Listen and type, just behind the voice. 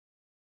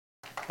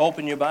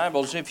Open your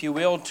Bibles, if you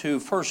will, to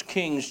 1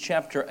 Kings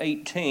chapter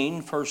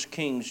 18. 1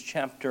 Kings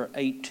chapter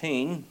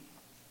 18.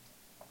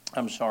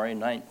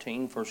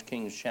 19. 1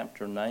 Kings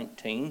chapter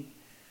 19.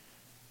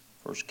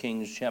 1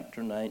 Kings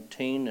chapter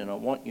 19. And I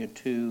want you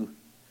to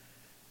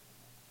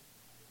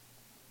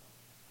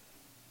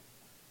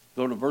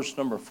go to verse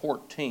number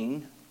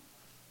 14.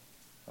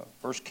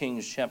 1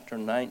 Kings chapter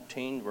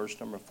 19, verse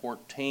number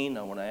 14.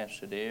 I want to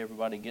ask that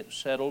everybody get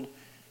settled.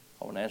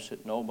 I want to ask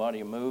that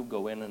nobody move,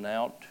 go in and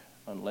out,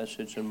 unless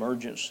it's an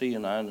emergency,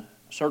 and I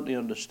certainly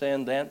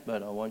understand that,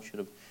 but I want you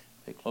to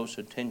pay close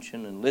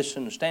attention and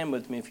listen. Stand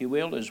with me, if you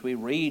will, as we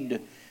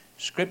read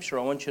Scripture.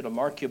 I want you to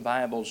mark your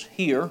Bibles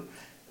here.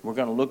 We're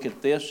going to look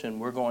at this, and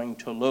we're going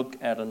to look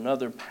at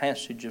another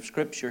passage of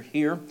Scripture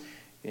here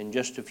in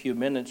just a few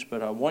minutes,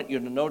 but I want you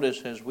to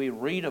notice as we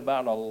read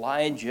about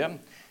Elijah,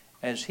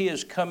 as he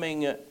is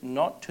coming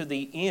not to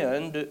the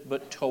end,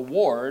 but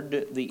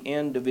toward the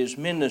end of his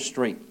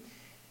ministry.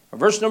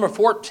 Verse number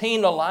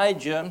 14,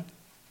 Elijah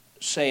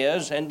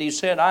says, and he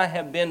said, I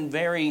have been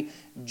very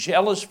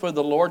jealous for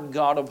the Lord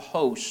God of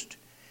hosts,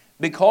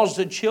 because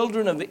the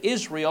children of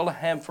Israel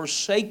have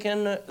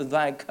forsaken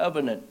thy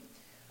covenant,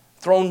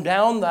 thrown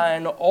down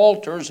thine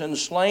altars, and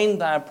slain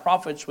thy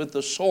prophets with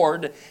the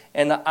sword,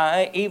 and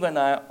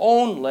I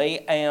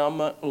only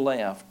am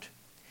left.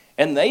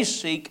 And they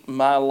seek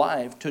my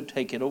life to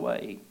take it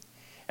away.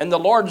 And the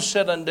Lord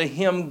said unto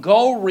him,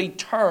 Go,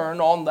 return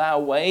on thy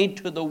way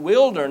to the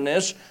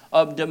wilderness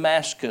of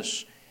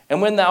Damascus.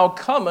 And when thou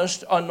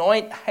comest,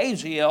 anoint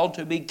Hazael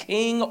to be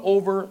king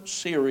over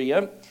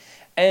Syria.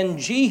 And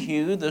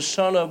Jehu, the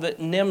son of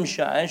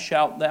Nimshi,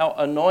 shalt thou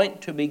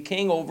anoint to be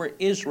king over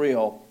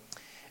Israel.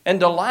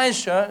 And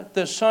Elisha,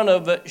 the son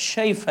of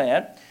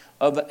Shaphat,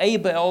 of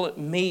Abel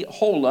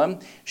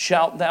Meholah,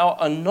 shalt thou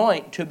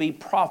anoint to be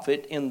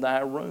prophet in thy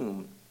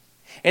room.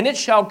 And it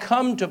shall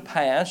come to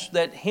pass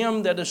that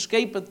him that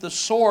escapeth the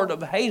sword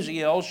of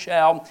Hazael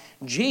shall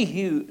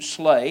Jehu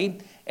slay,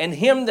 and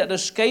him that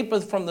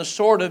escapeth from the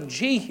sword of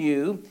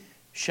Jehu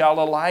shall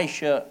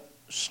Elisha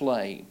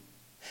slay.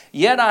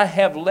 Yet I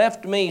have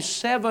left me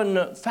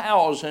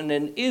 7,000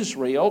 in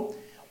Israel,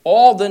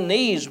 all the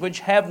knees which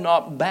have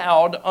not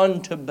bowed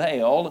unto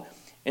Baal,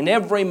 and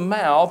every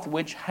mouth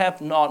which hath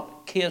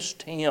not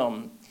kissed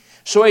him.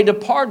 So he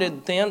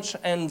departed thence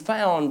and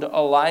found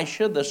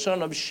Elisha, the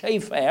son of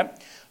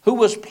Shaphat, who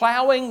was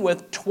plowing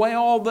with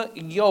 12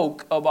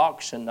 yoke of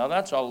oxen. Now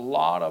that's a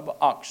lot of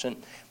oxen.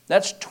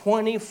 That's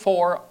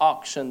 24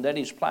 oxen that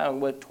he's plowing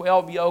with,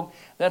 12 yoke.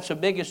 That's the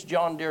biggest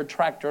John Deere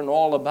tractor in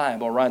all the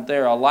Bible right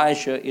there.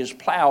 Elisha is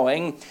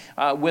plowing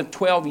with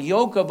 12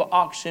 yoke of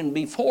oxen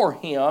before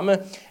him,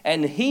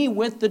 and he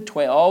with the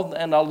 12.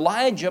 And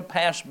Elijah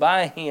passed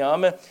by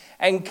him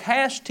and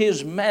cast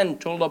his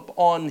mantle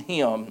upon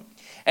him.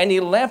 And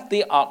he left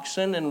the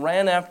oxen and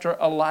ran after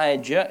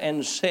Elijah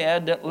and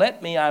said,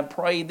 Let me, I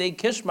pray thee,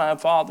 kiss my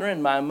father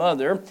and my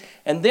mother,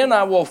 and then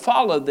I will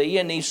follow thee.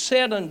 And he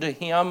said unto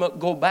him,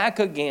 Go back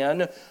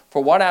again,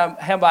 for what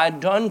have I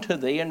done to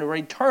thee? And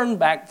returned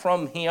back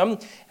from him,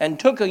 and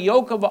took a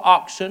yoke of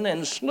oxen,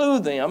 and slew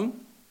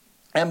them,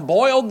 and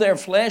boiled their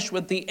flesh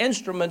with the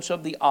instruments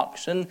of the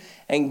oxen,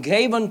 and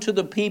gave unto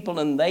the people,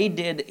 and they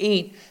did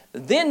eat.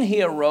 Then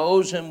he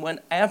arose and went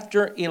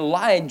after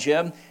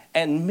Elijah,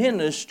 and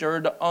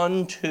ministered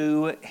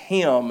unto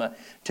him.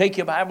 Take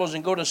your Bibles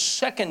and go to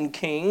 2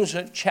 Kings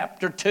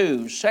chapter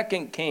 2.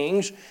 2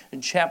 Kings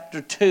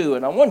chapter 2.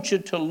 And I want you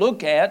to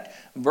look at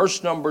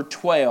verse number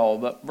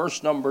 12.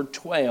 Verse number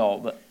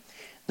 12.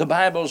 The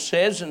Bible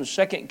says in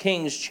 2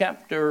 Kings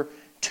chapter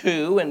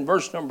 2 and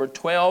verse number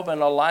 12,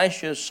 And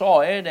Elisha saw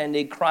it, and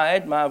he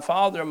cried, my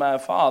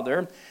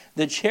father,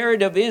 the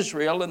chariot of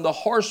Israel and the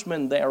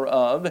horsemen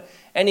thereof.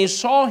 And he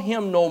saw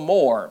him no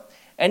more.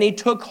 And he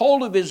took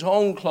hold of his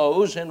own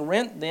clothes and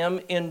rent them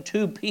in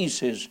two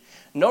pieces.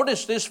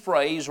 Notice this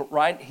phrase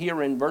right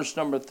here in verse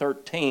number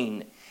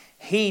 13.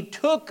 He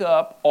took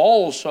up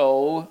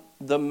also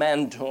the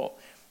mantle.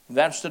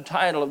 That's the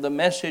title of the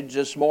message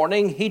this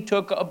morning. He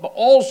took up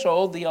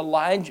also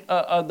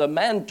the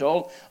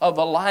mantle of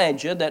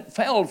Elijah that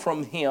fell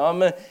from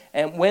him,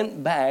 and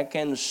went back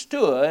and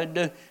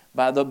stood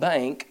by the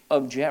bank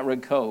of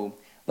Jericho.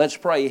 Let's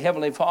pray.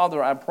 Heavenly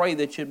Father, I pray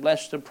that you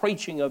bless the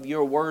preaching of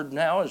your word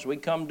now as we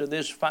come to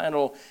this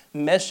final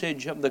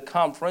message of the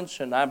conference,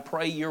 and I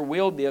pray your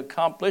will be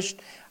accomplished.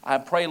 I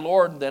pray,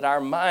 Lord, that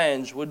our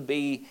minds would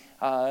be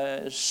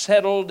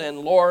settled, and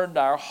Lord,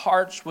 our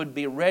hearts would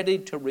be ready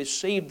to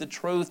receive the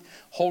truth.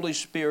 Holy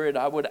Spirit,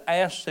 I would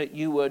ask that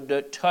you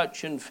would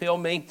touch and fill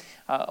me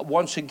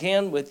once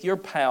again with your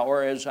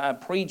power as I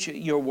preach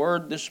your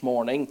word this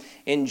morning.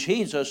 In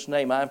Jesus'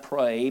 name I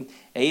pray,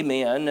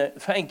 amen.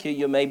 Thank you.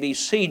 You may be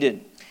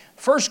seated.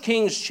 1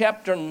 Kings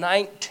chapter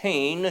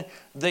 19,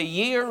 the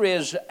year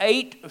is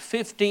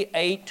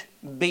 858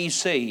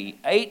 BC,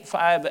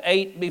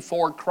 858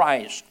 before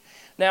Christ.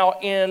 Now,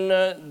 in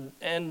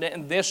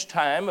this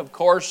time, of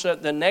course,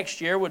 the next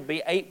year would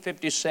be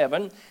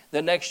 857.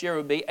 The next year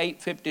would be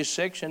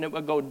 856, and it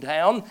would go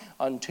down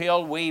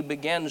until we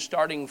begin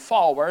starting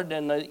forward,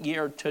 and the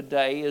year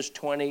today is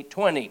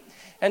 2020.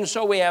 And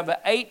so we have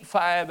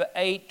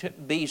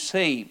 858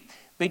 BC.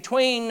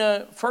 Between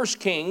 1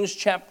 Kings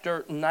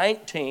chapter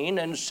 19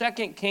 and 2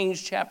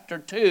 Kings chapter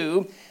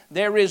 2,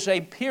 there is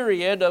a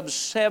period of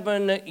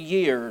 7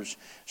 years.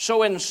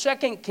 So in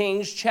 2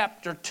 Kings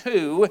chapter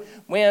 2,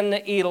 when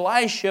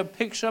Elisha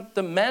picks up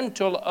the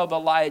mantle of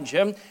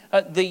Elijah,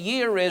 the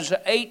year is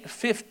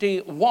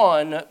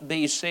 851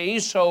 BC,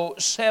 so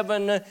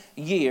 7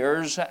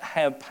 years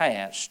have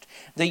passed.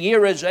 The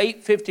year is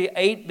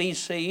 858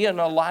 BC, and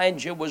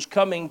Elijah was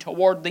coming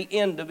toward the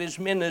end of his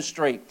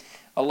ministry.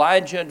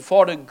 Elijah had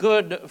fought a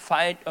good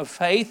fight of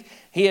faith.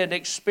 He had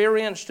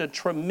experienced a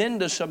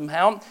tremendous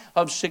amount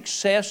of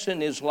success in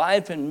his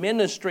life and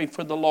ministry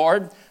for the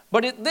Lord.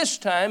 But at this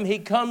time, he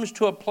comes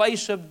to a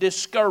place of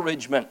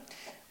discouragement.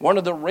 One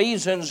of the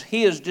reasons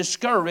he is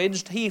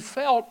discouraged, he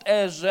felt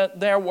as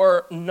there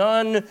were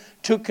none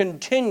to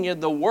continue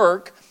the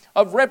work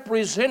of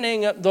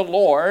representing the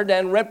Lord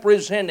and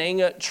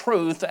representing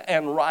truth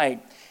and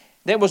right.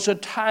 There was a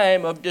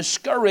time of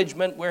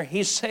discouragement where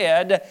he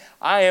said,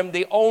 I am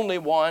the only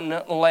one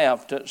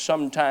left.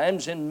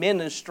 Sometimes in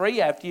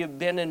ministry, after you've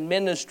been in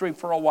ministry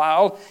for a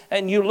while,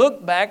 and you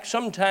look back,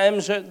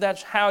 sometimes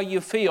that's how you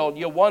feel.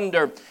 You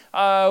wonder,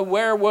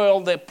 where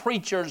will the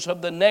preachers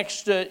of the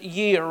next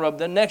year, of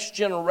the next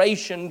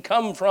generation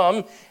come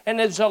from?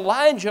 And as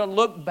Elijah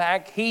looked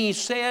back, he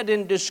said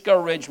in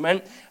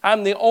discouragement,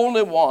 I'm the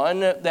only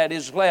one that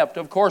is left.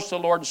 Of course, the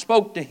Lord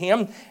spoke to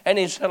him, and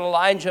he said,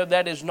 Elijah,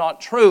 that is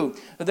not true.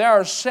 There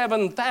are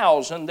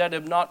 7,000 that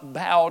have not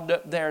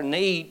bowed their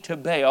knee to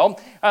Baal.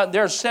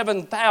 There are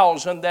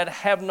 7,000 that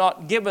have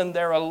not given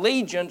their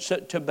allegiance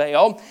to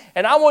Baal.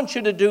 And I want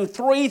you to do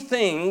 3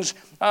 things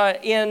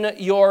in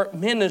your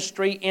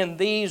ministry in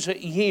these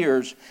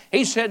years.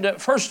 He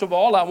said, first of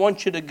all, I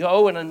want you to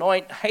go and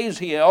anoint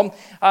Hazael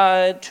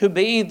to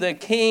be the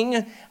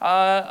king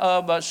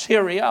of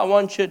Syria. I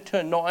want you to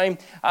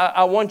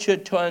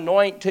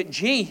anoint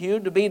Jehu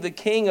to be the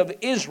king of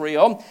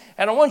Israel.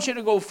 And I want you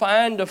to go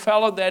find a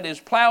fellow that is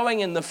plowing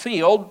in the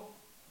field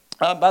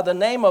by the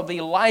name of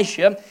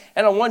Elisha,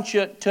 and I want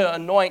you to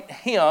anoint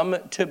him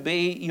to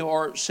be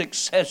your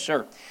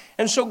successor.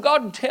 And so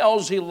God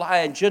tells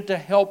Elijah to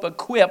help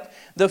equip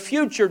the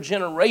future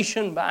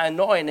generation by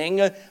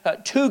anointing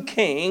 2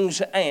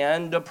 kings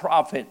and a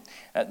prophet.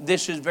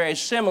 This is very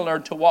similar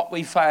to what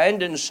we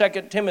find in 2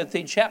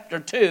 Timothy chapter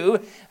 2,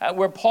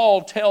 where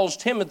Paul tells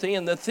Timothy,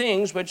 in the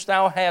things which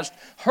thou hast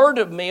heard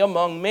of me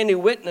among many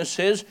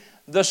witnesses,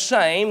 the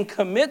same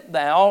commit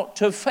thou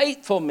to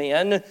faithful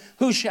men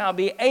who shall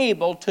be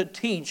able to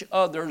teach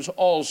others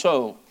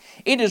also.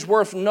 It is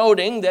worth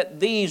noting that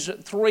these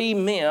 3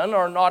 men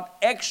are not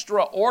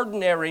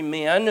extraordinary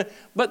men,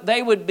 but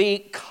they would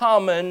be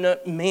common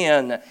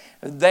men.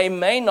 They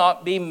may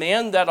not be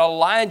men that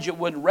Elijah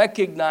would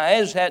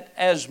recognize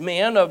as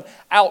men of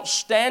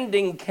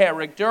outstanding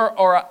character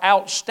or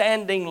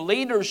outstanding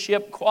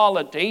leadership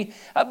quality,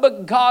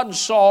 but God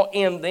saw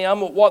in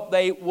them what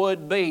they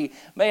would be.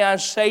 May I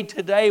say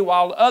today,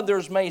 while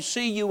others may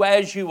see you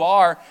as you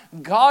are,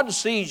 God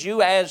sees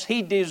you as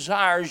He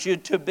desires you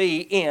to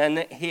be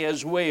in His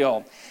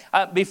will.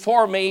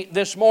 Before me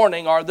this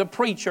morning are the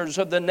preachers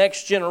of the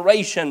next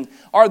generation,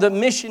 are the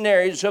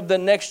missionaries of the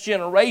next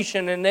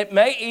generation, and it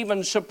may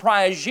even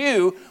surprise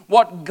you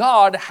what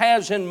God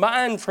has in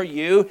mind for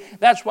you.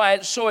 That's why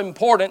it's so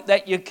important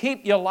that you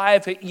keep your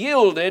life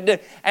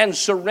yielded and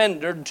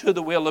surrendered to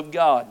the will of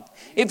God.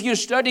 If you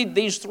studied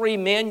these 3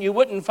 men, you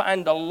wouldn't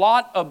find a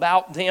lot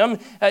about them.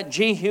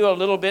 Jehu a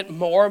little bit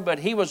more, but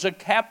he was a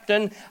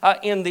captain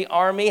in the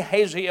army.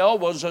 Hazael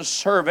was a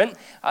servant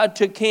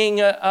to King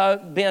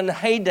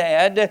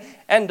Ben-Hadad,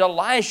 and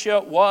Elisha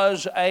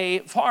was a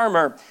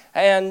farmer.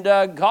 And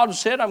God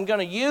said, I'm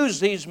going to use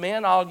these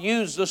men. I'll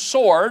use the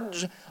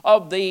swords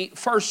of the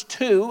first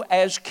 2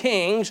 as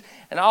kings,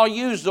 and I'll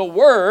use the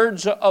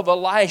words of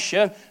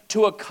Elisha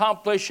to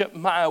accomplish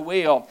my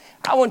will.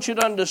 I want you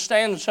to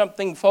understand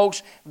something,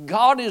 folks.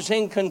 God is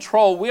in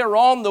control. We're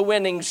on the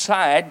winning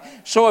side.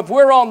 So if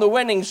we're on the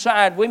winning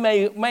side, we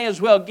may as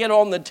well get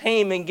on the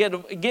team and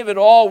give it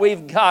all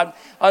we've got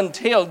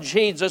until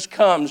Jesus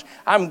comes.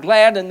 I'm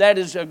glad, and that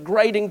is a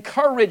great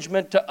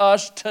encouragement to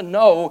us to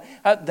know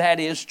that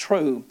is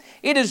true.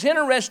 It is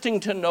interesting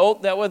to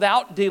note that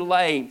without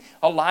delay,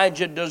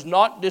 Elijah does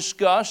not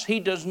discuss, he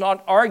does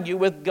not argue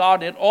with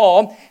God at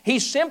all. He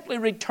simply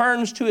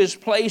returns to his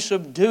place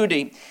of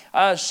duty.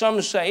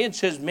 Some say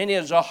it's as many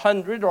as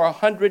 100 or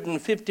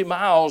 150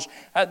 miles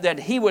that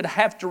he would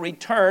have to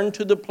return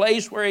to the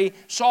place where he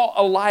saw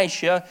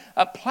Elisha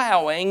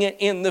plowing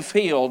in the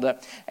field.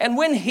 And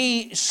when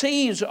he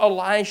sees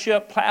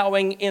Elisha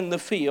plowing in the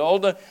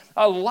field,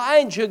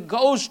 Elijah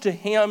goes to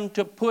him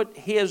to put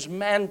his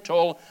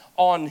mantle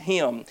on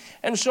him.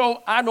 And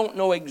so I don't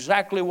know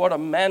exactly what a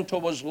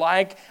mantle was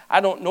like. I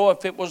don't know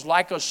if it was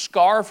like a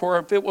scarf or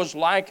if it was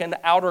like an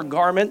outer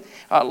garment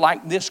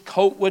like this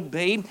coat would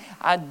be.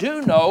 I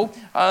do know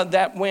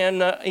that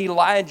when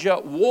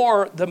Elijah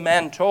wore the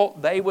mantle,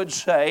 they would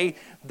say,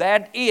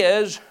 that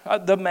is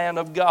the man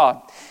of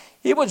God.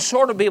 It would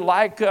sort of be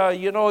like,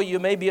 you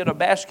may be at a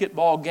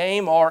basketball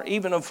game or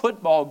even a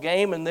football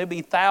game, and there'd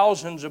be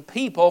thousands of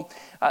people.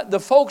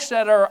 The folks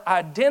that are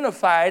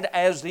identified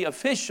as the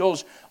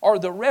officials or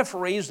the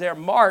referees, they're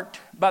marked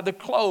by the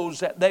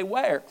clothes that they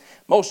wear.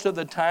 Most of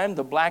the time,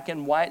 the black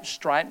and white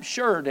striped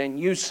shirt. And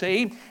you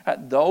see,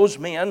 those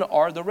men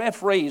are the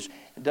referees.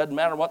 It doesn't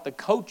matter what the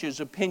coach's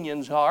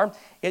opinions are.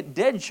 It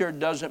dead sure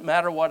doesn't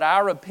matter what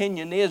our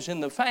opinion is in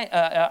the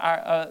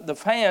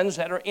fans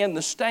that are in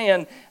the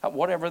stand.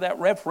 Whatever that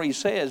referee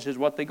says is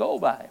what they go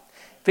by.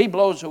 If he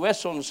blows the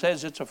whistle and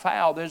says it's a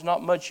foul, there's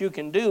not much you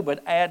can do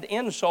but add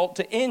insult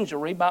to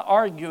injury by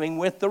arguing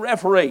with the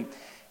referee.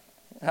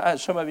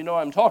 Some of you know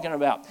what I'm talking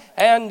about.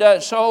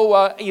 And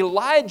so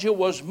Elijah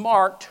was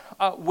marked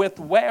with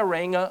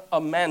wearing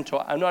a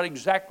mantle. I'm not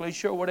exactly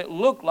sure what it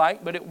looked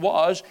like, but it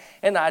was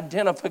an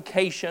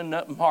identification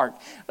mark.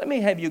 Let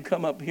me have you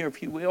come up here,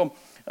 if you will,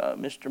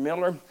 Mr.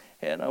 Miller,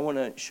 and I want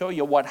to show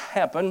you what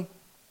happened.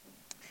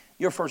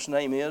 Your first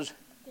name is?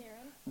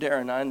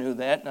 Darren, I knew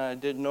that, and I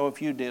didn't know if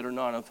you did or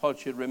not. I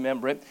thought you'd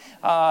remember it.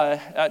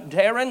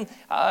 Darren,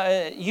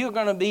 you're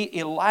going to be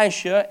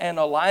Elisha, and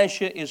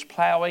Elisha is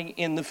plowing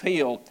in the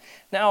field.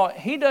 Now,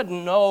 he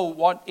doesn't know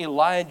what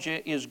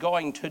Elijah is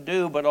going to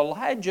do, but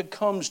Elijah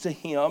comes to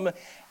him,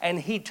 and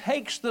he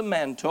takes the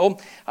mantle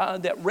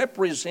that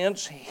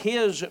represents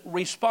his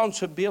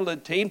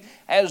responsibility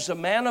as the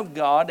man of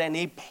God, and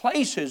he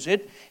places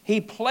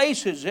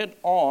it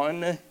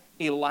on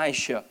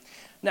Elisha.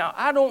 Now,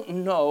 I don't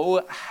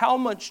know how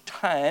much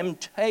time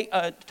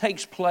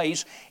takes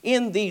place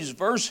in these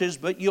verses,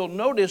 but you'll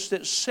notice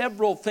that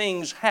several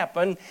things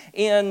happen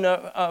in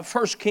 1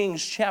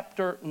 Kings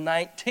chapter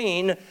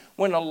 19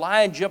 when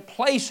Elijah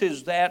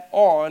places that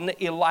on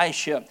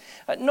Elisha.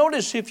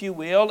 Notice, if you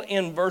will,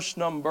 in verse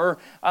number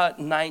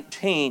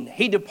 19.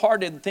 He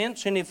departed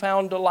thence, and he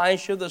found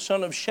Elisha, the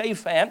son of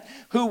Shaphat,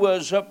 who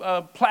was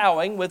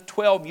plowing with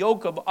 12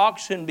 yoke of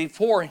oxen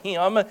before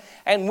him,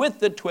 and with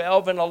the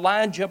 12, and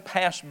Elijah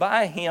passed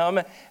by him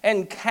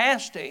and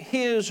cast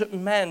his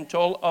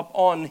mantle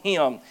upon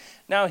him.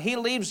 Now, he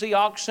leaves the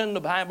oxen,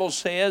 the Bible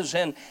says,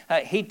 and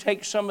he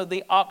takes some of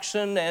the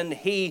oxen and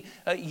he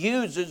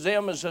uses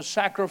them as a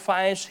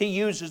sacrifice. He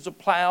uses the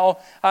plow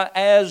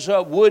as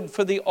wood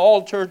for the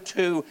altar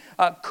to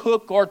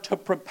cook or to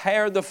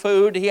prepare the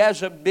food. He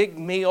has a big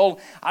meal.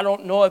 I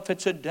don't know if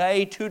it's a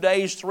day, 2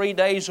 days, 3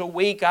 days a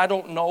week. I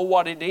don't know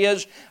what it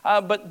is,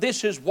 but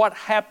this is what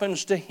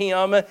happens to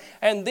him.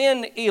 And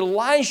then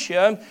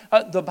Elisha,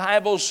 the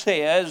Bible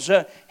says,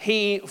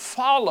 he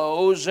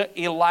follows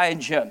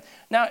Elijah.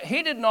 Now,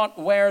 he did not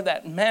wear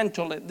that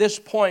mantle at this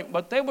point,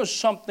 but there was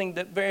something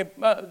that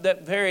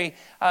very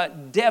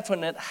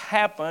definite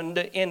happened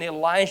in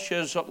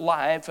Elisha's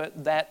life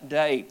that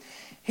day.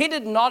 He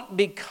did not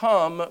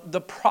become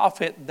the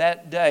prophet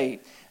that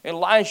day.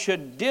 Elisha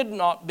did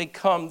not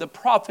become the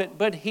prophet,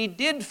 but he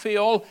did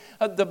feel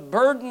the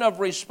burden of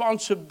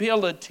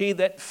responsibility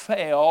that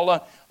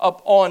fell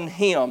upon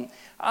him.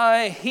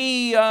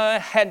 He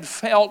had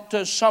felt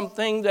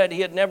something that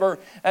he had never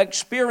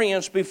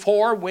experienced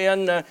before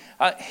when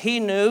he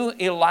knew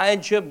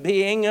Elijah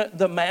being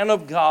the man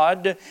of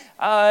God,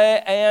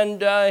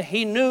 and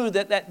he knew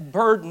that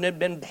burden had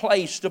been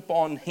placed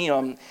upon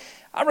him.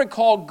 I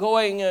recall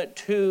going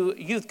to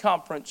youth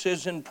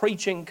conferences and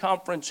preaching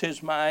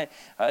conferences. My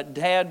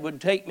dad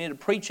would take me to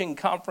preaching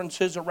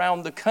conferences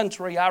around the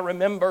country. I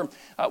remember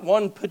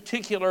one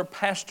particular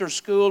pastor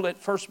school at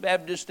First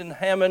Baptist in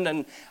Hammond,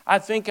 and I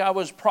think I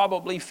was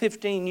probably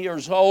 15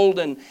 years old.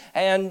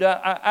 And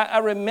I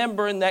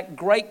remember in that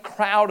great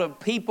crowd of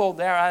people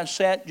there, I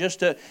sat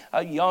just a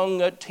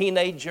young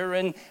teenager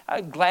and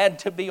glad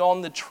to be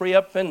on the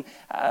trip. And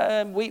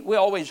we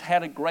always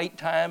had a great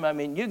time. I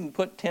mean, you can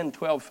put 10,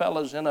 12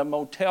 fellas in a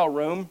motel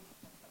room.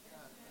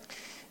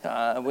 We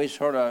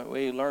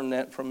learned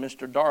that from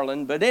Mr.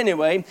 Darling. But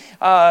anyway,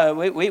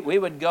 we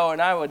would go,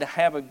 and I would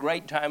have a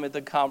great time at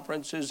the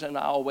conferences, and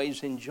I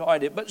always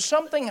enjoyed it. But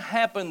something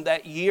happened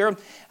that year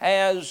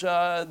as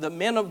the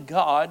men of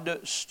God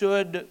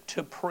stood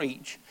to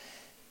preach.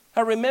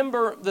 I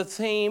remember the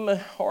theme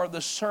or the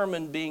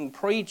sermon being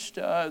preached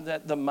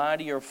that the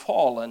mighty are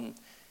fallen,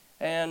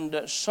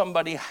 and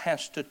somebody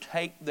has to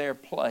take their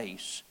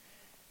place.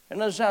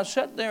 And as I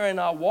sat there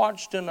and I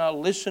watched and I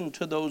listened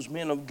to those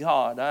men of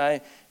God, I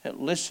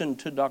listened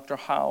to Dr.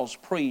 Hiles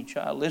preach.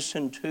 I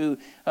listened to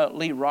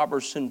Lee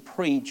Robertson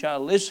preach. I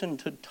listened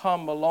to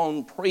Tom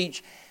Malone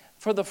preach.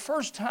 For the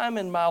first time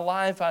in my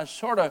life, I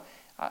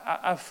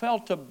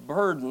felt a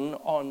burden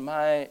on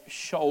my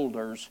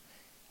shoulders.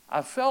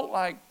 I felt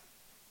like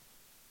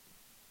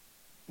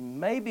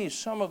maybe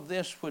some of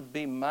this would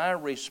be my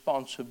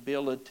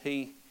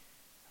responsibility.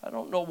 I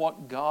don't know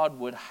what God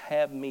would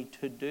have me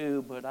to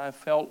do, but I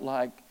felt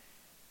like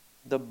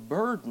the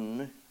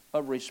burden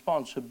of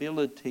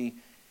responsibility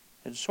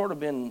had sort of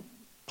been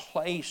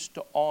placed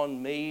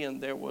on me,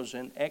 and there was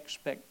an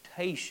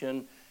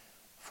expectation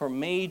for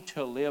me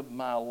to live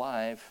my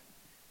life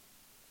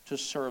to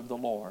serve the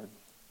Lord.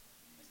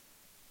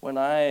 When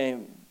I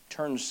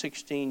turned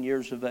 16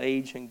 years of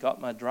age and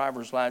got my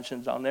driver's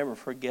license, I'll never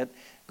forget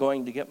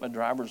going to get my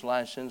driver's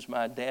license.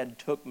 My dad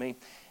took me,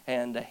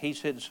 and he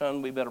said,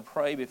 "Son, we better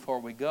pray before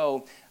we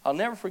go." I'll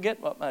never forget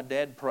what my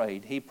dad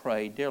prayed. He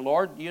prayed, "Dear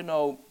Lord, you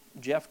know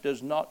Jeff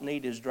does not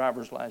need his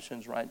driver's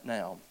license right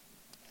now."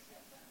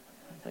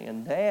 I'm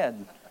thinking,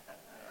 "Dad,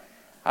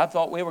 I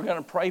thought we were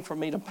going to pray for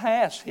me to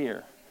pass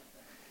here."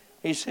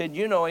 He said,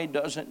 "You know he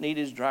doesn't need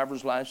his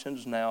driver's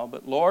license now,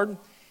 but Lord,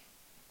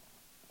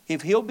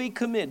 if he'll be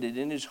committed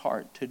in his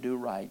heart to do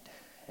right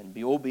and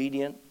be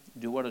obedient,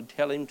 do what I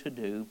tell him to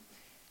do,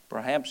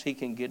 perhaps he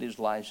can get his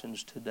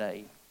license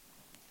today."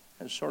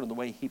 That's sort of the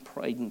way he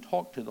prayed and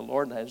talked to the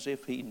Lord, as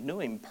if he knew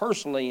him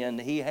personally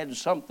and he had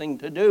something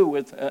to do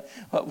with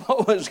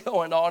what was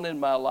going on in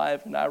my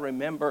life. And I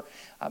remember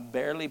I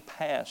barely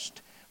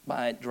passed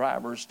my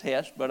driver's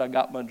test, but I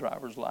got my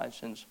driver's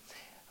license.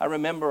 I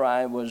remember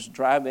I was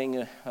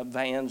driving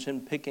vans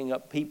and picking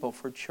up people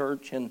for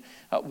church. And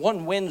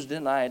one Wednesday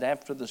night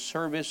after the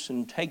service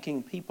and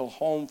taking people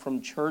home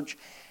from church,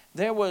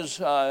 there was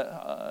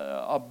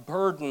a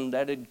burden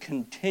that had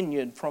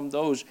continued from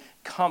those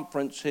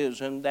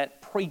conferences and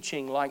that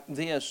preaching like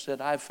this,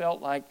 that I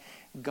felt like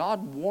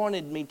God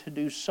wanted me to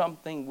do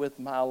something with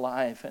my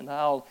life. And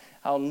I'll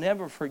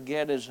never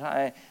forget, as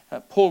I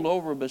pulled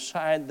over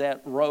beside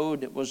that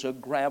road. It was a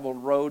gravel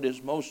road,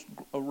 as most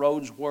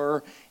roads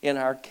were in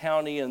our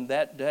county in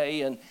that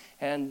day.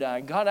 And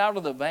I got out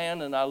of the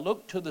van and I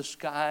looked to the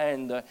sky,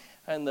 and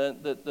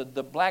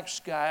the black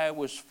sky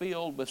was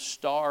filled with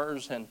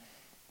stars. And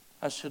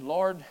I said,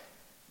 "Lord,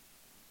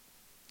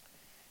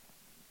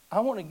 I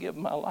want to give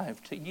my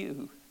life to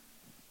you.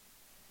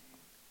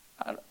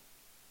 I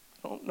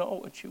don't know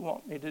what you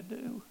want me to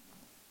do,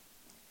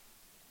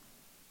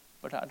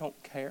 but I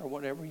don't care.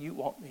 Whatever you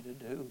want me to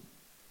do,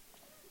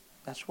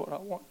 that's what I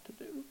want to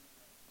do."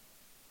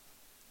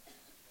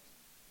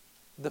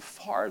 The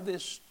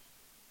farthest,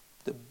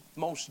 the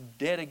most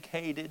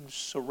dedicated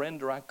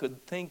surrender I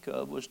could think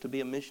of was to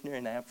be a missionary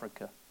in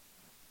Africa.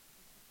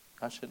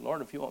 I said,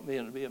 "Lord, if you want me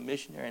to be a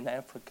missionary in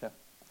Africa,"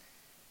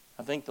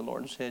 I think the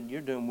Lord said, "You're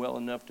doing well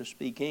enough to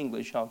speak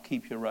English. I'll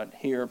keep you right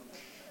here."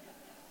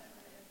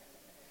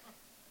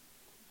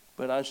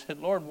 But I said,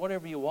 "Lord,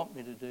 whatever you want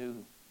me to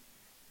do."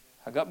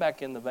 I got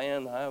back in the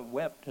van. I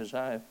wept as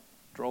I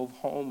drove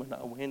home, and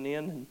I went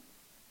in and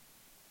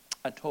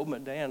I told my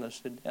dad, I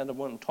said, "Dad, I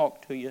want to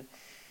talk to you."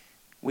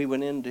 We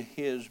went into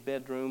his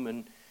bedroom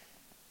and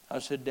I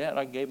said, "Dad,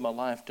 I gave my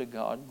life to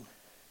God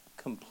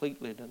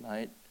completely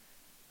tonight.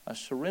 I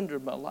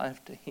surrendered my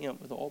life to Him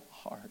with all my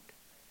heart.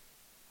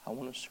 I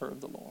want to serve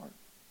the Lord."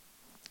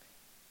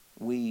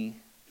 We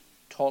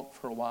talked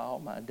for a while.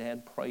 My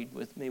dad prayed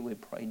with me. We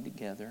prayed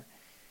together.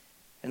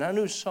 And I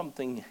knew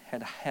something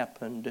had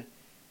happened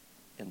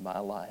in my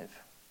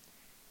life.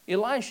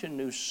 Elisha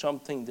knew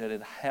something that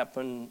had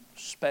happened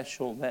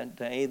special that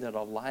day, that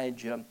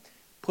Elijah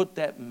put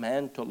that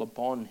mantle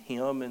upon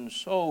him. And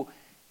so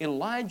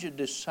Elisha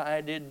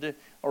decided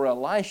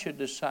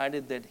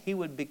that he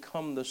would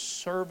become the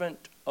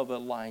servant of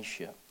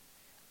Elisha.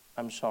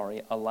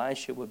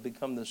 Elisha would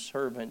become the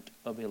servant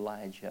of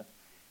Elijah.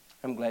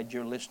 I'm glad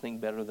you're listening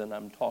better than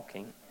I'm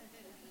talking.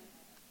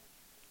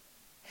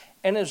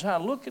 And as I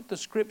look at the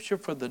scripture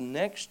for the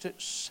next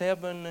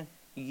 7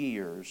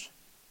 years,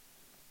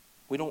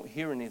 we don't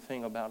hear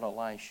anything about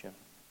Elisha.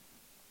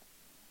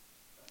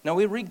 Now,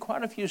 we read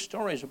quite a few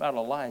stories about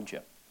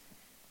Elijah.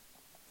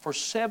 For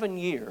 7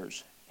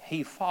 years,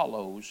 he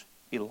follows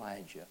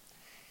Elijah.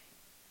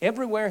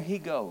 Everywhere he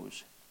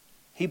goes,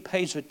 he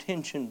pays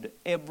attention to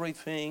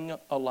everything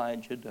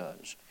Elijah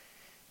does.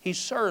 He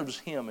serves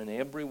him in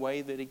every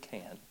way that he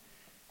can.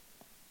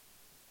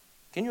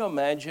 Can you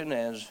imagine,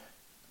 as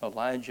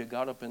Elijah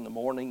got up in the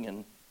morning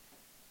and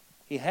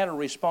he had a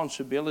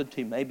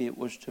responsibility, maybe it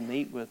was to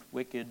meet with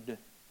wicked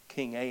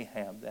King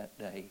Ahab that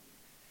day.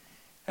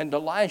 And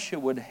Elisha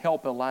would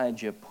help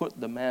Elijah put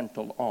the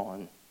mantle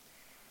on.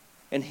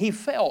 And he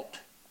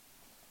felt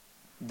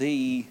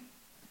the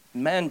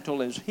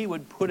mantle as he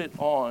would put it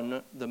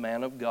on the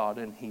man of God,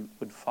 and he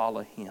would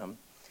follow him.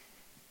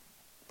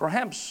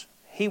 Perhaps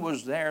he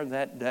was there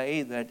that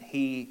day that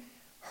he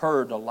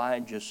heard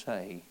Elijah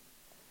say,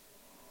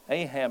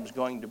 "Ahab's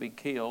going to be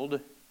killed.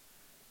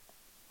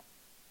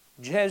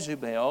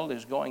 Jezebel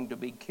is going to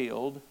be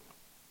killed.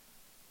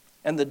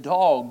 And the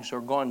dogs are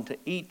going to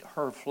eat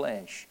her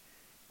flesh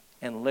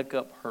and lick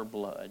up her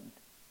blood."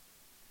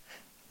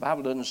 The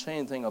Bible doesn't say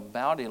anything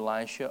about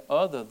Elisha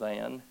other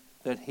than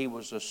that he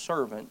was a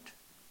servant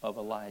of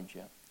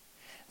Elijah.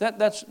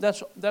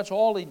 That's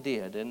all he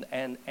did,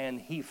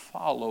 and he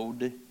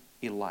followed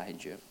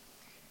Elijah.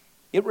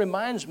 It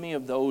reminds me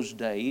of those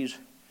days.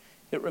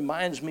 It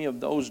reminds me of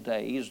those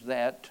days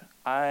that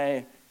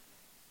I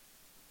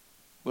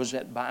was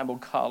at Bible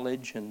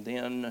college, and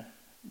then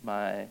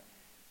my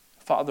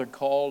father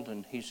called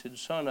and he said,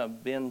 "Son,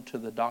 I've been to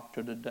the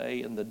doctor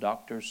today and the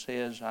doctor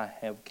says I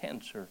have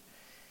cancer."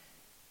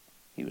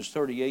 He was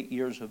 38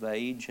 years of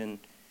age, and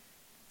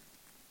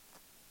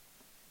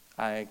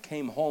I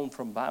came home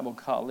from Bible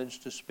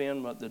college to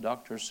spend what the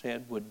doctor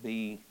said would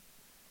be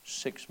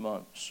 6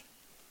 months.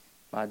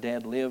 My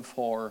dad lived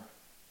for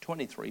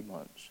 23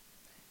 months,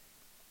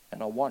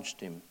 and I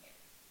watched him.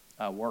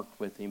 I worked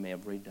with him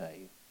every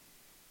day.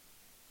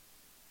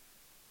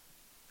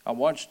 I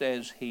watched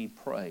as he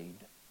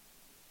prayed.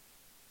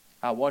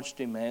 I watched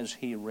him as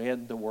he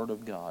read the Word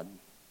of God.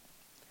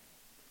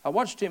 I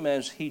watched him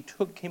as he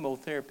took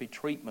chemotherapy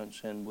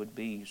treatments and would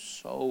be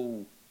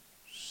so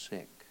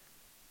sick.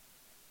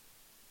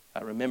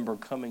 I remember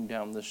coming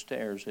down the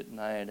stairs at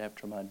night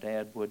after my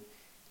dad would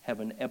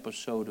have an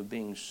episode of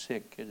being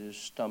sick at his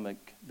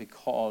stomach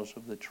because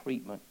of the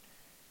treatment.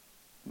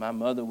 My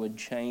mother would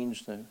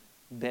change the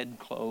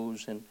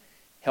bedclothes and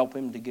help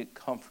him to get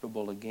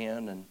comfortable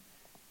again. And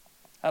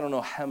I don't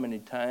know how many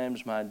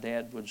times my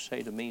dad would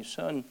say to me,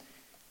 "Son,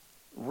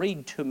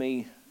 read to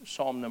me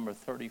Psalm number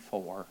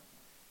 34.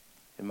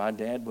 And my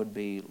dad would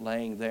be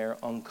laying there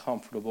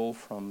uncomfortable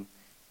from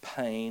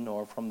pain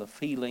or from the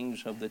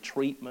feelings of the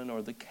treatment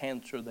or the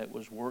cancer that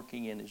was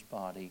working in his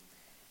body.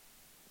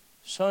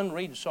 "Son,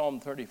 read Psalm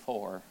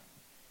 34.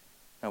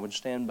 I would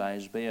stand by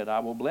his bed. "I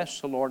will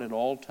bless the Lord at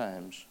all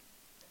times.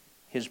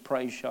 His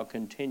praise shall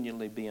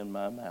continually be in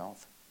my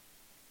mouth.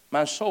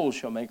 My soul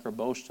shall make her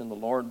boast in the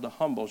Lord. The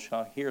humble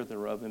shall hear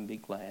thereof and be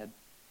glad.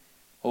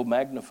 O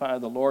magnify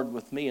the Lord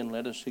with me, and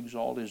let us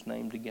exalt his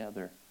name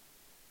together.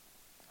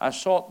 I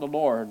sought the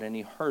Lord, and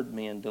he heard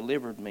me and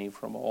delivered me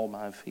from all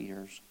my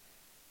fears."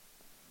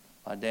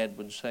 My dad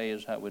would say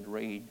as I would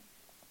read,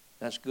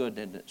 "That's good,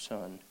 isn't it,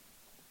 son?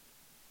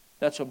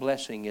 That's a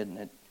blessing, isn't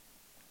it?"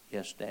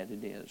 "Yes, Dad,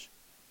 it is."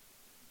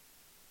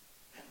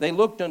 They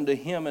looked unto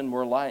him and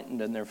were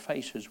lightened, and their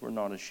faces were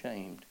not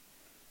ashamed.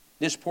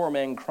 This poor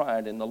man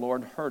cried, and the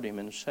Lord heard him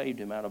and saved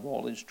him out of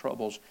all his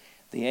troubles.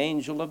 The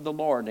angel of the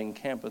Lord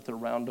encampeth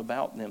around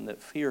about them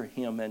that fear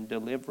him and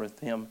delivereth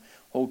them.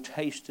 O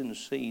taste and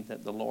see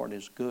that the Lord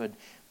is good.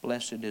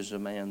 Blessed is the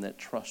man that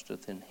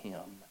trusteth in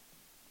him.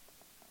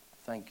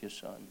 Thank you,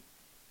 son.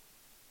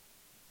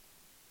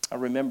 I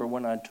remember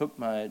when I took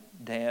my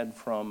dad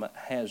from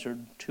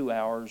Hazard, 2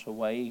 hours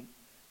away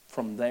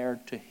from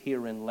there to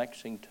here in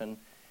Lexington,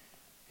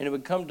 and it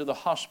would come to the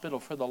hospital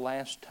for the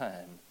last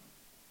time.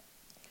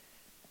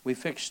 We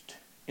fixed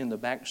in the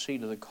back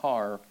seat of the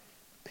car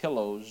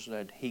pillows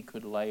that he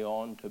could lay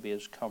on to be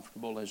as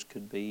comfortable as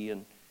could be,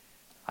 and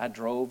I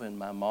drove and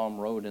my mom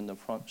rode in the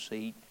front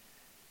seat.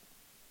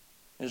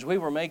 As we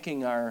were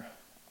making our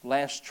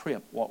last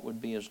trip, what would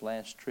be his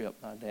last trip,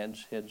 my dad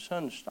said,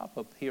 "Son, stop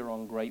up here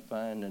on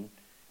Grapevine," and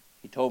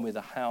he told me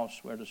the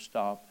house where to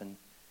stop, and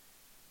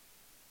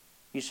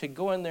he said,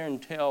 "Go in there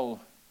and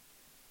tell,"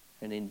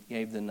 and he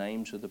gave the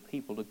names of the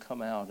people to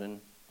come out,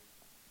 and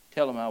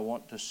tell them I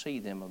want to see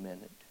them a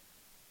minute.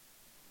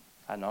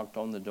 I knocked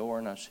on the door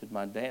and I said,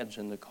 "My dad's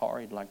in the car,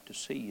 he'd like to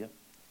see you."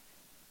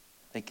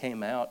 They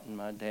came out and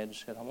my dad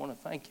said, "I want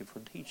to thank you for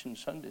teaching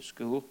Sunday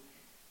school.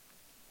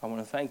 I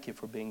want to thank you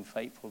for being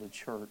faithful to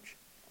church.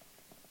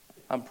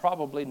 I'm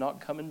probably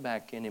not coming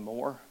back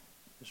anymore.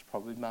 It's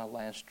probably my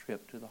last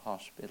trip to the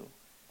hospital.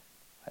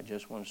 I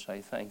just want to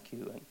say thank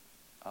you and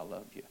I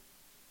love you."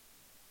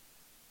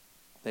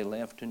 They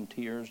left in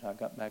tears. I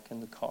got back in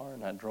the car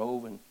and I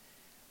drove, and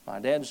my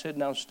dad said,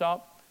 "Now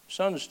stop,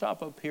 son,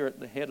 stop up here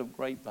at the head of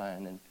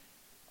Grapevine and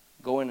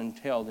go in and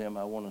tell them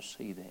I want to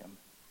see them."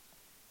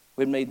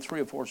 We'd made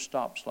 3 or 4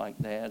 stops like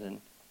that,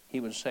 and he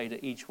would say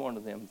to each one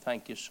of them,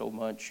 "Thank you so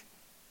much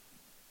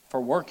for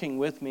working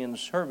with me and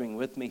serving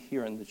with me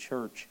here in the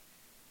church.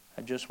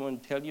 I just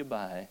want to tell you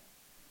bye.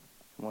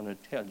 I want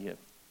to tell you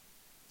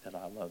that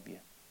I love you."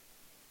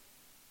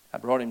 I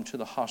brought him to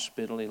the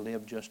hospital. He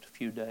lived just a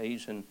few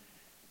days, and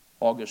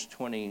August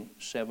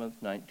 27th,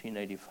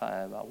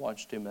 1985, I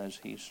watched him as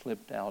he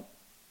slipped out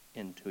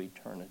into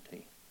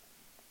eternity.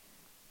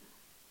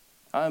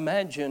 I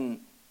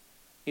imagine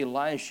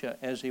Elisha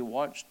as he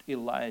watched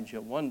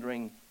Elijah,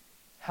 wondering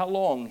how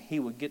long he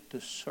would get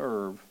to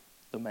serve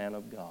the man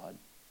of God.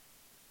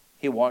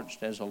 He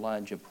watched as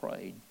Elijah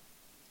prayed.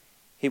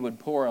 He would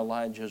pour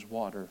Elijah's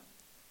water.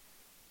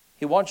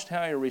 He watched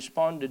how he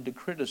responded to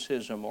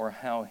criticism or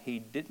how he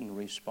didn't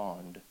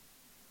respond,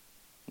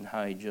 and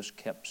how he just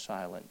kept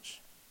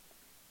silence.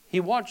 He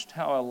watched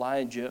how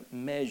Elijah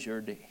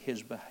measured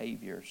his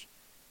behaviors.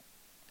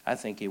 I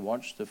think he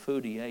watched the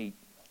food he ate,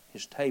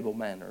 his table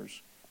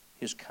manners,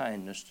 his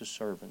kindness to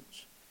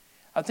servants.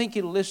 I think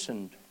he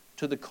listened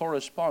to the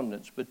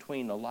correspondence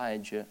between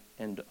Elijah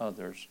and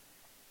others.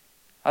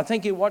 I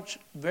think he watched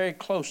very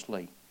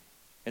closely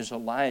as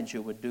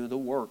Elijah would do the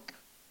work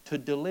to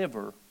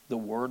deliver the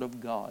word of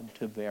God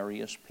to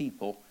various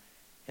people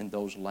in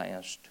those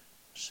last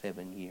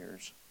 7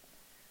 years.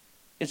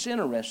 It's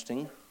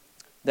interesting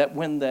that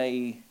when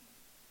they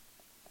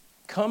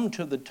come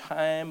to the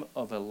time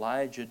of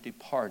Elijah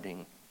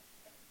departing,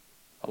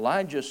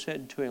 Elijah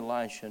said to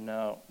Elisha,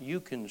 "Now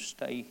you can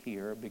stay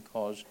here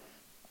because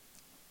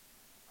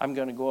I'm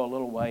going to go a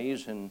little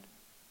ways and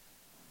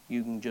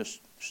you can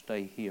just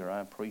stay here. I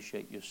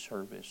appreciate your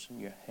service and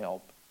your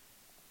help.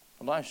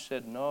 Elisha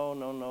said,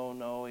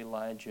 no,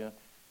 Elijah.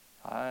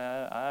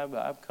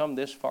 I've come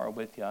this far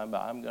with you.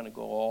 I'm going to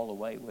go all the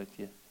way with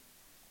you.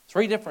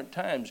 3 different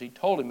times he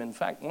told him. In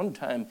fact, one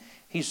time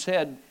he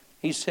said,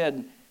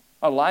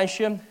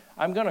 Elisha,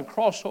 I'm going to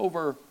cross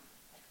over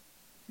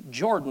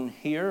Jordan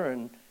here,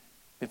 and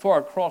before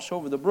I cross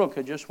over the brook,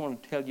 I just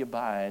want to tell you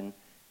bye, and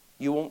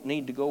you won't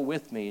need to go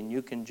with me, and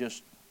you can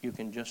just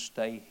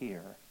stay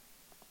here.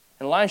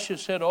 And Elisha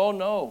said, oh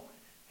no.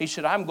 He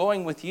said, I'm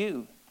going with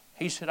you.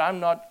 He said, I'm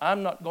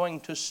not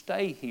going to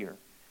stay here.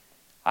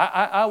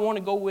 I want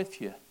to go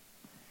with you.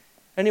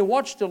 And he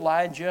watched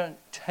Elijah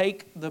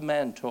take the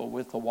mantle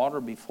with the water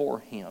before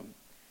him.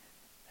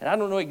 And I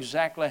don't know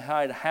exactly how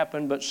it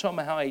happened, but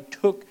somehow he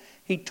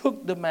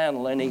took the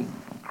mantle and he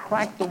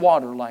cracked the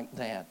water like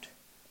that.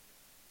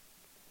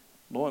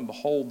 Lo and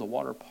behold, the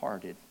water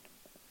parted.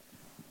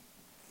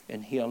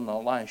 And he and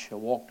Elisha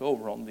walked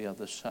over on the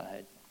other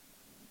side.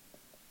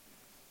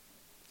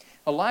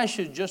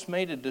 Elisha just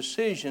made a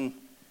decision.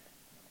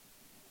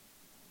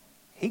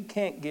 He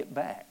can't get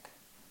back.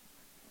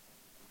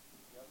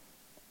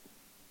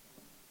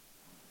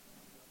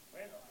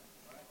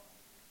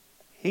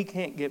 He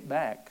can't get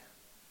back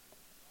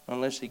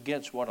unless he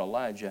gets what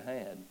Elijah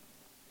had.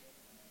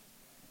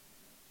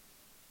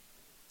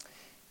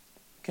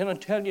 Can I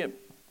tell you,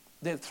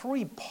 there are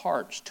 3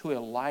 parts to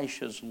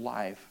Elisha's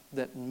life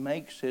that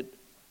makes it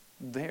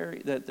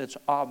that's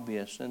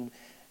obvious, and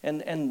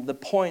the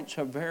points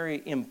are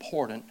very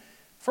important.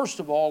 First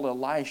of all,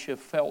 Elisha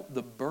felt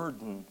the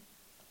burden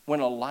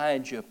when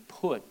Elijah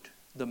put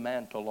the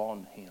mantle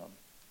on him.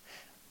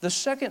 The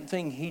second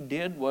thing he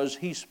did was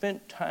he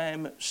spent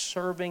time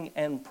serving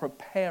and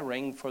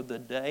preparing for the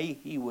day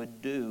he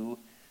would do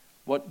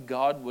what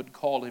God would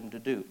call him to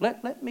do.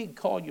 Let me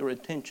call your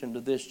attention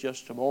to this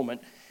just a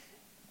moment.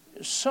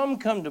 Some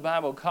come to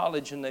Bible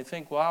college and they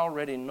think, well, I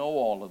already know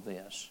all of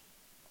this.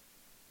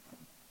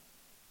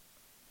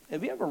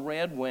 Have you ever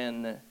read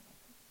when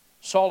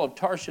Saul of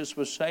Tarsus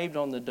was saved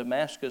on the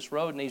Damascus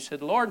road and he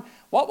said, Lord,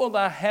 what will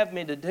thou have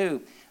me to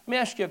do? Let me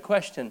ask you a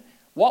question.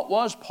 What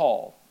was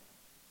Paul?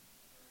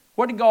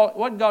 What did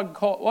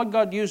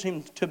God use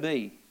him to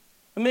be?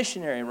 A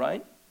missionary,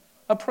 right?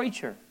 A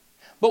preacher.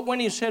 But when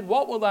he said,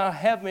 what will thou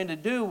have me to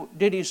do?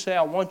 Did he say,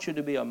 I want you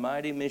to be a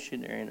mighty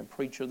missionary and a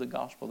preacher of the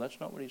gospel? That's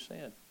not what he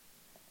said.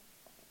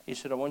 He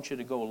said, I want you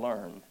to go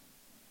learn.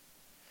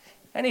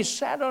 And he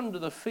sat under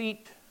the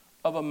feet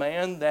of a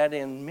man that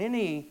in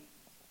many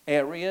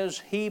areas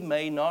he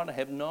may not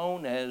have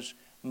known as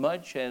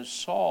much as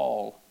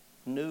Saul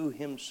knew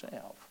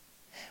himself.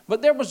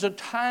 But there was a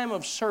time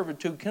of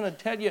servitude. Can I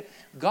tell you,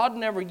 God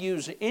never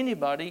uses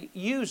anybody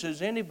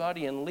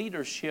in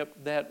leadership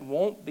that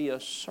won't be a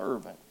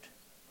servant.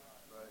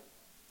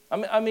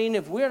 I mean,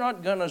 if we're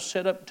not going to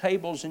set up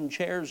tables and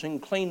chairs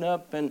and clean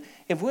up, and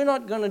if we're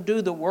not going to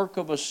do the work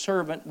of a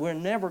servant, we're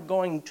never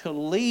going to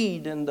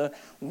lead in the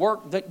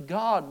work that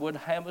God would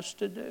have us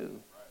to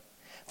do.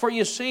 For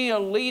you see, a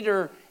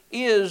leader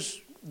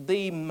is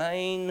the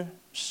main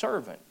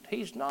servant.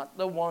 He's not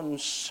the one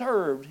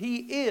served. He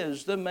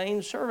is the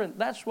main servant.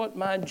 That's what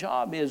my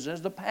job is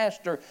as the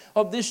pastor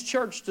of this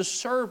church, to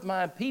serve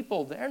my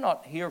people. They're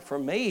not here for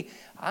me.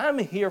 I'm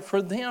here for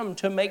them,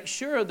 to make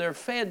sure they're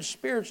fed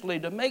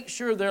spiritually, to make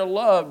sure they're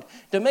loved,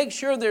 to make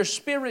sure their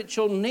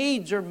spiritual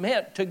needs are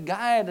met, to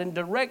guide and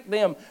direct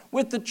them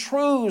with the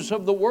truths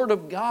of the Word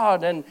of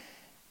God. And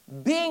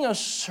being a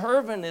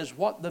servant is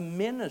what the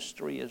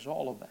ministry is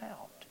all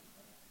about.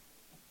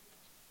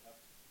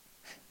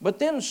 But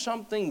then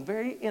something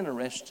very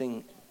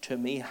interesting to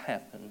me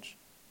happens.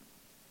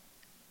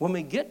 When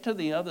we get to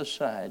the other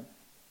side,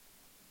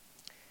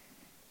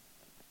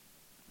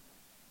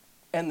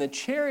 and the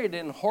chariot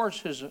and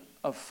horses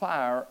of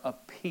fire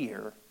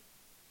appear,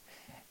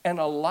 and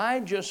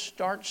Elijah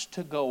starts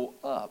to go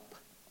up,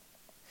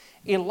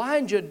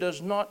 Elijah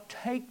does not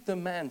take the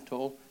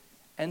mantle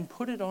and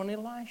put it on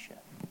Elisha.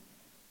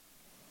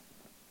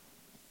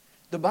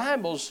 The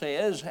Bible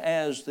says,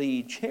 as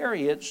the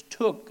chariots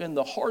took and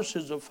the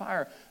horses of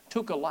fire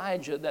took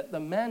Elijah, that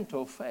the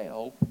mantle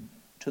fell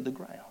to the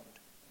ground.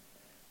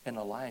 And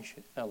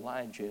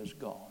Elijah is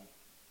gone.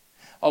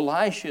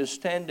 Elisha is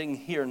standing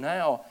here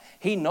now.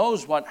 He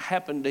knows what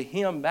happened to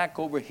him back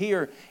over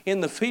here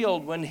in the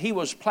field when he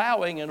was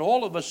plowing, and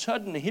all of a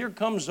sudden here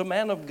comes the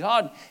man of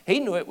God. He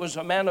knew it was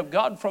a man of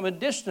God from a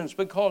distance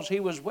because he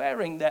was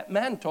wearing that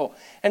mantle.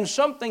 And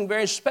something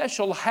very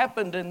special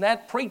happened in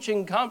that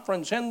preaching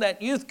conference, in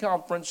that youth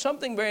conference.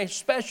 Something very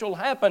special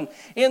happened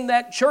in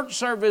that church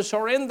service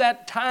or in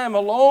that time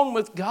alone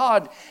with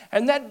God.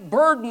 And that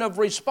burden of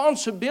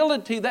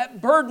responsibility,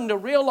 that burden to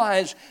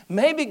realize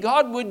maybe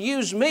God would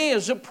use me me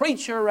as a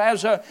preacher,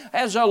 as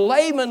a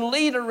layman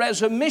leader,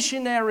 as a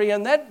missionary,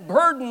 and that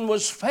burden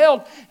was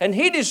felt. And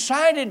he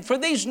decided for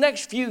these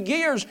next few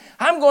years,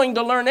 I'm going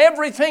to learn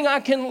everything I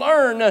can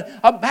learn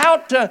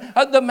about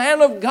the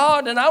man of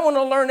God, and I want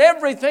to learn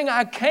everything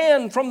I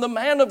can from the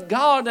man of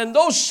God. And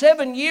those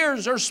 7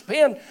 years are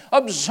spent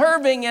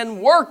observing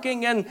and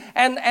working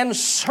and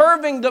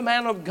serving the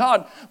man of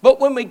God. But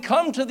when we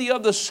come to the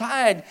other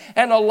side,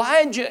 and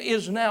Elijah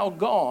is now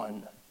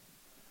gone.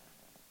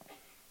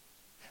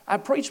 I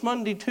preached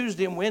Monday,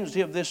 Tuesday, and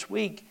Wednesday of this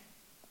week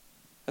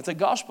at the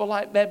Gospel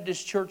Light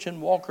Baptist Church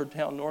in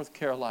Walkertown, North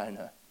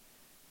Carolina.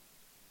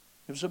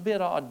 It was a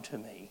bit odd to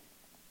me.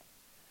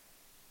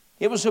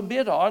 It was a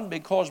bit odd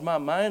because my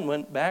mind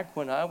went back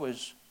when I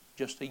was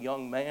just a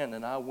young man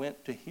and I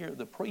went to hear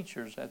the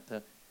preachers at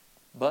the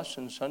bus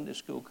and Sunday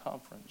school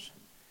conference.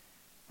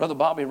 Brother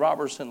Bobby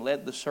Robertson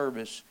led the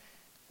service.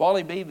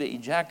 Wally Beebe,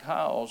 Jack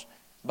Hiles,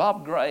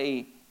 Bob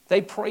Gray,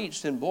 they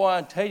preached, and boy,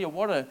 I tell you,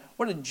 what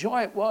a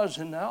joy it was.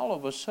 And now all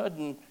of a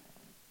sudden,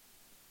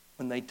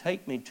 when they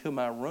take me to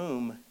my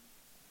room,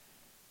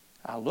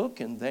 I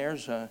look and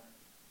there's a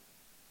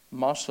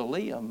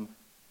mausoleum.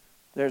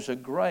 There's a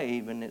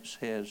grave, and it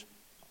says,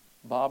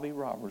 Bobby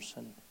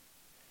Robertson.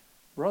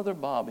 Brother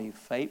Bobby,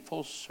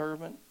 faithful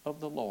servant of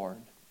the Lord,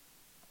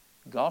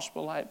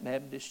 Gospel Light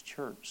Baptist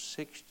Church,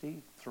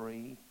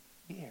 63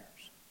 years.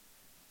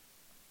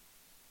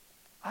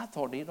 I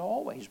thought he'd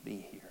always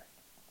be here.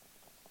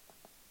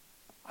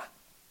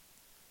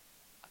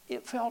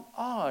 It felt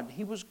odd.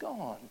 He was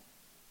gone.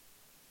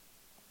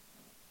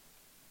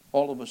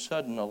 All of a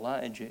sudden,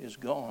 Elijah is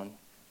gone.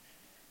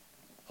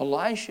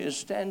 Elisha is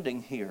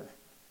standing here.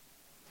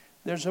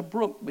 There's a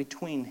brook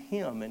between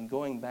him and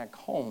going back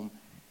home.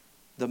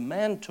 The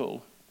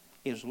mantle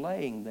is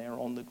laying there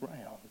on the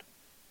ground.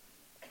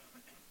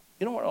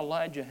 You know what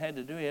Elijah had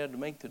to do? He had to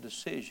make the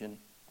decision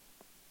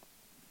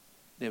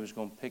that he was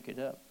going to pick it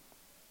up.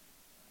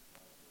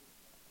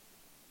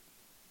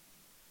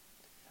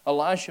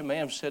 Elisha may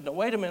have said, "No,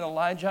 wait a minute,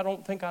 Elijah, I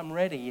don't think I'm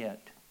ready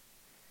yet.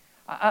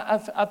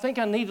 I think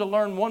I need to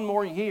learn one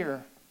more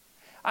year.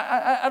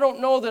 I don't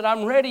know that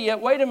I'm ready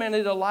yet. Wait a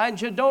minute,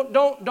 Elijah,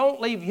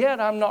 don't leave yet.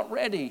 I'm not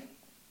ready."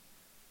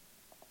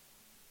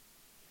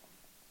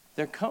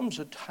 There comes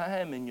a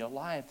time in your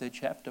life that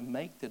you have to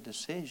make the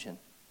decision.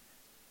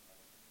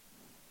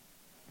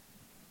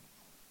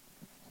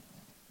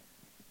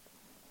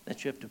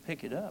 That you have to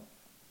pick it up.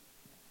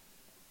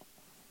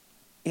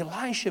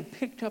 Elisha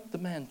picked up the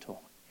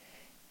mantle.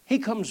 He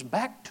comes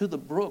back to the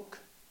brook.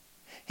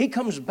 He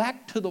comes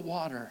back to the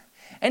water.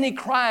 And he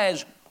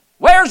cries,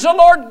 "Where's the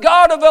Lord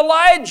God of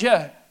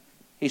Elijah?"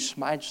 He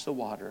smites the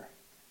water.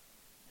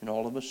 And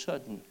all of a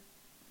sudden,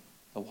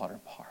 the water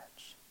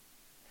parts.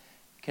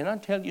 Can I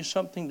tell you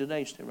something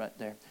today? Stay right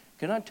there.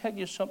 Can I tell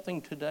you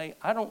something today?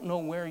 I don't know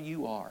where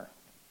you are.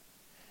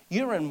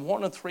 You're in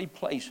one of three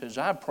places.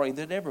 I pray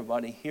that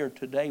everybody here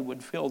today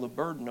would feel the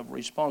burden of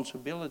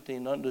responsibility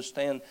and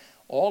understand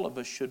all of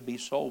us should be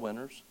soul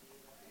winners.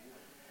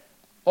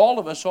 All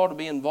of us ought to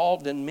be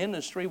involved in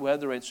ministry,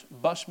 whether it's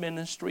bus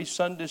ministry,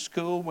 Sunday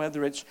school,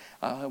 whether it's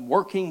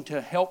working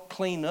to help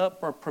clean up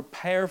or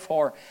prepare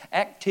for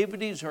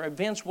activities or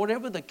events,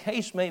 whatever the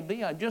case may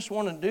be. I just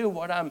want to do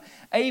what I'm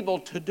able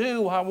to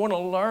do. I want to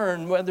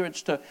learn, whether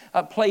it's to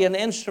play an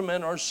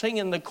instrument or sing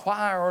in the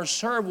choir or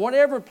serve,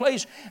 whatever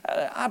place.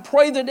 I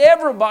pray that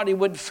everybody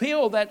would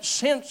feel that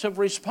sense of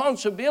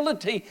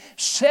responsibility.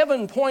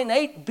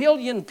 7.8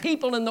 billion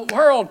people in the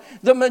world,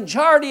 the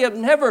majority have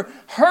never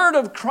heard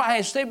of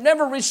Christ. They've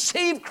never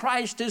received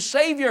Christ as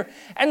Savior.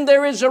 And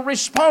there is a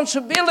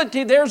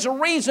responsibility. There's a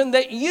reason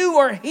that you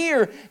are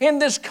here in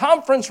this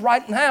conference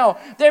right now.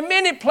 There are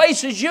many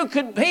places you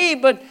could be,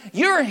 but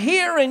you're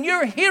here and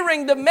you're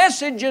hearing the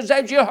messages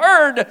that you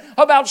heard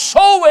about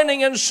soul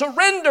winning and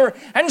surrender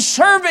and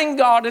serving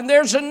God. And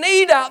there's a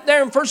need out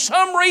there. And for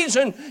some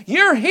reason,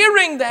 you're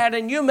hearing that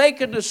and you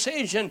make a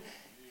decision.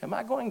 Am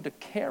I going to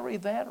carry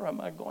that or am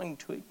I going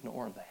to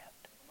ignore that?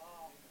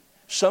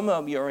 Some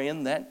of you are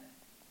in that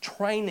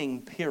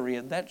training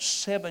period, that's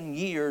 7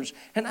 years,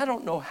 and I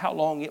don't know how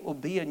long it will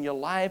be in your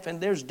life,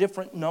 and there's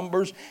different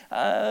numbers.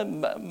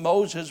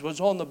 Moses was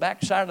on the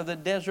backside of the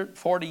desert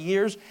 40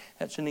 years.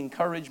 That's an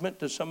encouragement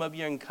to some of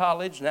you in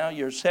college. Now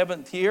you're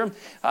 7th year,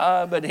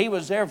 but he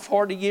was there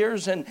 40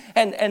 years,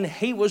 and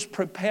he was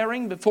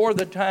preparing before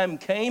the time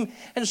came.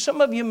 And some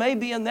of you may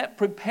be in that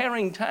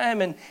preparing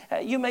time, and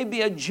you may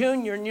be a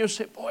junior, and you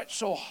say, "Boy, it's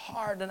so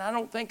hard, and I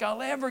don't think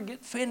I'll ever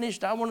get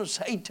finished." I want to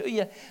say to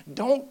you,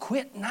 don't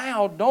quit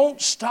now.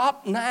 Don't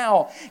stop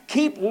now.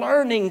 Keep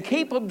learning,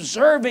 keep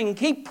observing,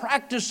 keep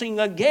practicing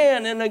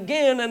again and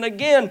again and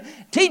again.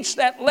 Teach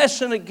that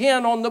lesson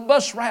again on the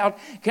bus route.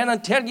 Can I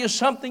tell you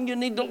something? You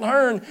need to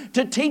learn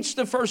to teach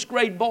the first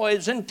grade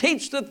boys and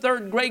teach the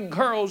third grade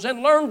girls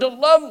and learn to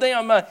love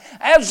them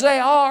as they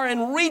are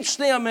and reach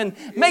them and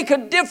make a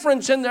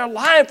difference in their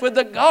life with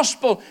the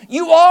gospel.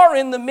 You are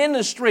in the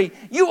ministry.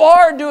 You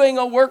are doing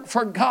a work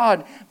for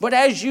God. But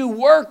as you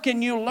work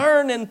and you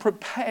learn and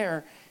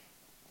prepare,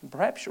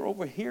 perhaps you're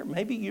over here.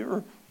 Maybe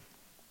you're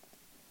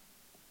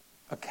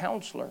a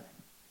counselor.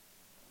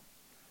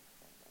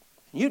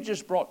 You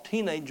just brought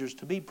teenagers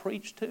to be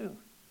preached to.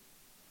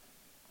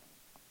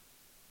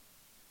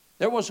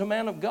 There was a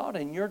man of God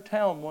in your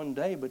town one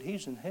day, but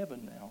he's in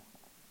heaven now.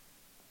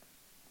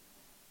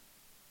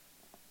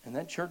 And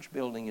that church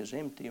building is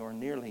empty or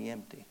nearly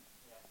empty.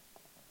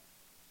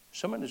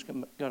 Somebody's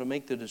got to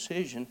make the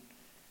decision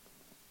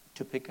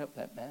to pick up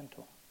that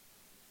mantle.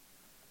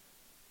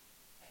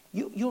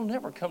 You'll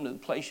never come to the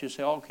place you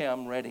say, okay,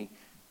 I'm ready.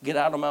 Get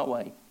out of my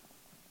way.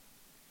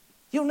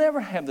 You'll never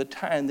have the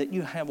time that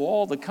you have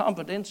all the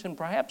confidence, and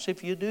perhaps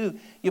if you do,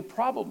 you're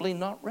probably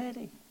not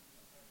ready.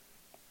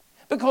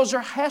 Because there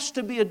has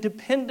to be a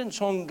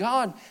dependence on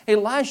God.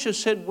 Elisha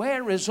said,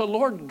 where is the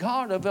Lord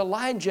God of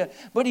Elijah?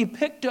 But he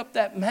picked up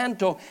that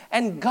mantle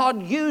and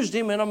God used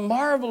him in a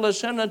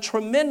marvelous and a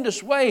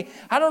tremendous way.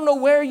 I don't know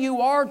where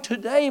you are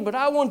today, but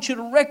I want you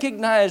to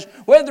recognize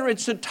whether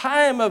it's a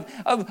time of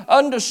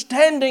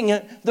understanding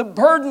the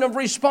burden of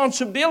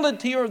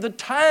responsibility or the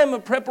time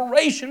of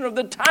preparation or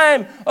the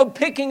time of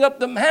picking up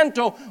the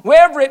mantle,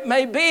 wherever it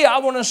may be, I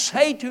want to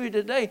say to you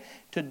today,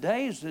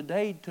 today is the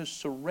day to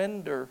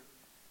surrender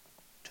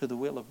to the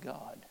will of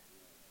God.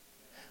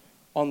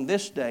 On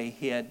this day,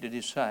 he had to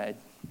decide,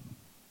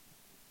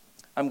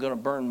 I'm going to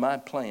burn my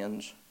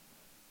plans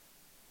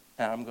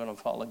and I'm going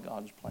to follow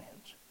God's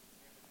plans.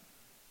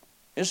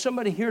 Is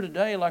somebody here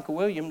today like a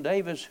William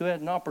Davis who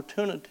had an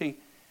opportunity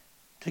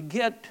to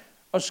get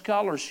a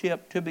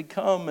scholarship to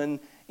become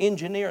an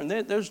engineer? And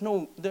there's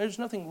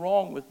nothing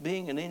wrong with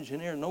being an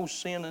engineer, no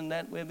sin in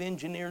that. We have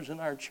engineers in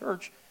our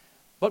church.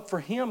 But for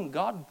him,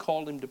 God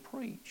called him to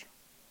preach.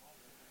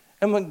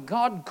 And when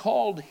God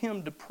called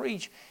him to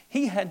preach,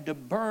 he had to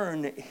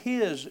burn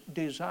his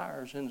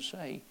desires and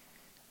say,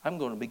 I'm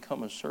going to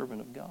become a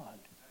servant of God.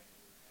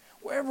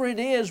 Wherever it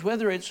is,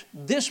 whether it's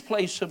this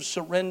place of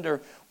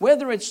surrender,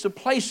 whether it's the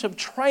place of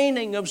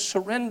training of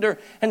surrender,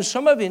 and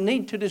some of you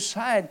need to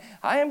decide,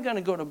 I am going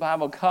to go to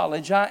Bible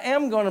college. I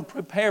am going to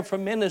prepare for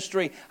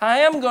ministry. I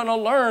am going to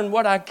learn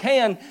what I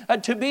can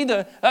to be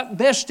the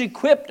best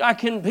equipped I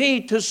can be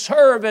to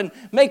serve and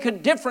make a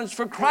difference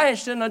for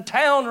Christ in a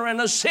town or in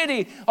a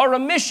city or a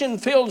mission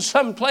field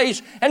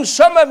someplace. And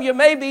some of you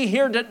may be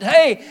here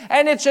today,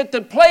 and it's at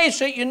the place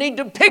that you need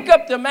to pick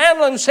up the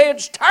mantle and say,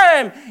 it's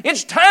time.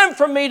 It's time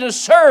for me to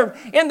serve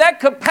in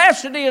that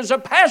capacity as a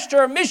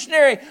pastor or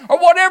missionary or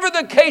whatever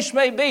the case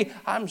may be.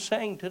 I'm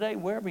saying today,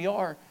 wherever you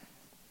are,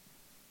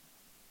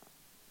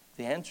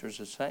 the answer is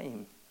the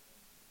same.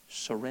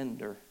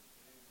 Surrender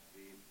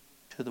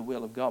to the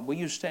will of God. Will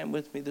you stand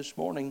with me this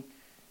morning?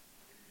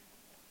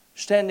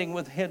 Standing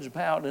with heads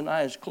bowed and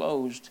eyes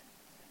closed.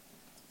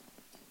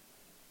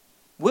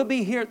 We'll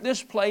be here at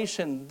this place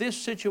in this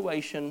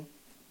situation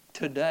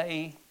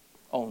today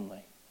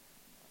only.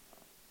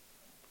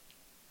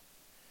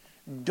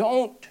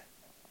 Don't,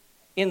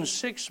 in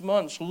 6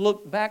 months,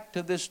 look back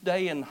to this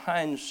day in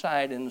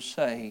hindsight and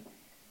say,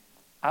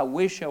 I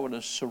wish I would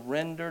have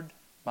surrendered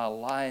my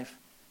life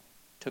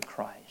to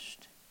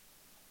Christ.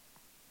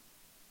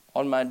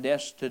 On my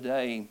desk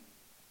today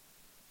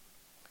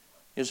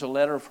is a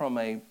letter from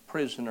a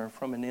prisoner,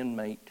 from an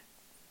inmate.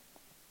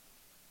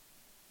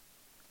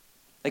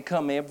 They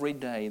come every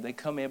day. They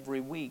come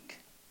every week.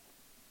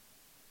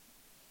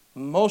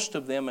 Most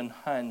of them in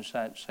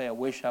hindsight say, I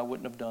wish I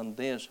wouldn't have done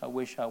this. I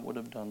wish I would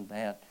have done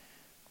that.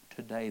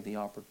 Today the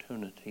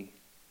opportunity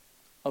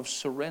of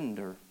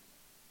surrender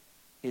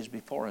is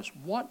before us.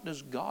 What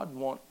does God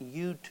want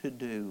you to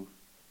do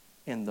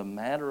in the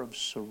matter of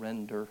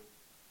surrender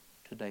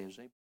today?